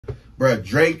Bruh,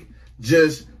 Drake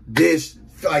just dissed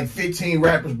like 15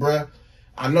 rappers, bruh.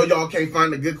 I know y'all can't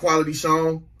find a good quality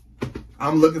song.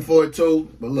 I'm looking for it too.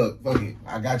 But look, fuck it.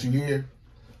 I got you here.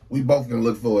 We both gonna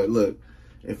look for it. Look,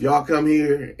 if y'all come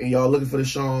here and y'all looking for the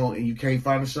song and you can't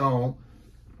find the song,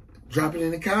 drop it in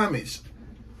the comments.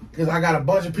 Because I got a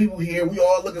bunch of people here. We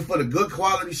all looking for the good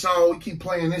quality song. We keep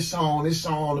playing this song,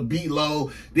 the beat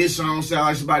low. This song sound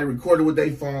like somebody recorded with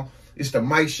their phone. It's the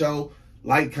Mike Show.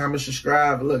 Like, comment,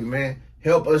 subscribe. Look, man,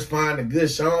 help us find a good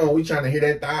song. We trying to hear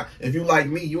that thought. If you like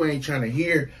me, you ain't trying to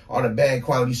hear all the bad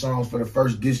quality songs for the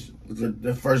first diss.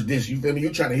 The first diss, you feel me? You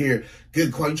trying to hear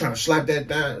good quality. You trying to slap that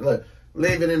down. Look,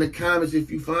 leave it in the comments if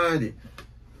you find it.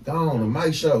 Go on, the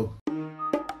Mike Show.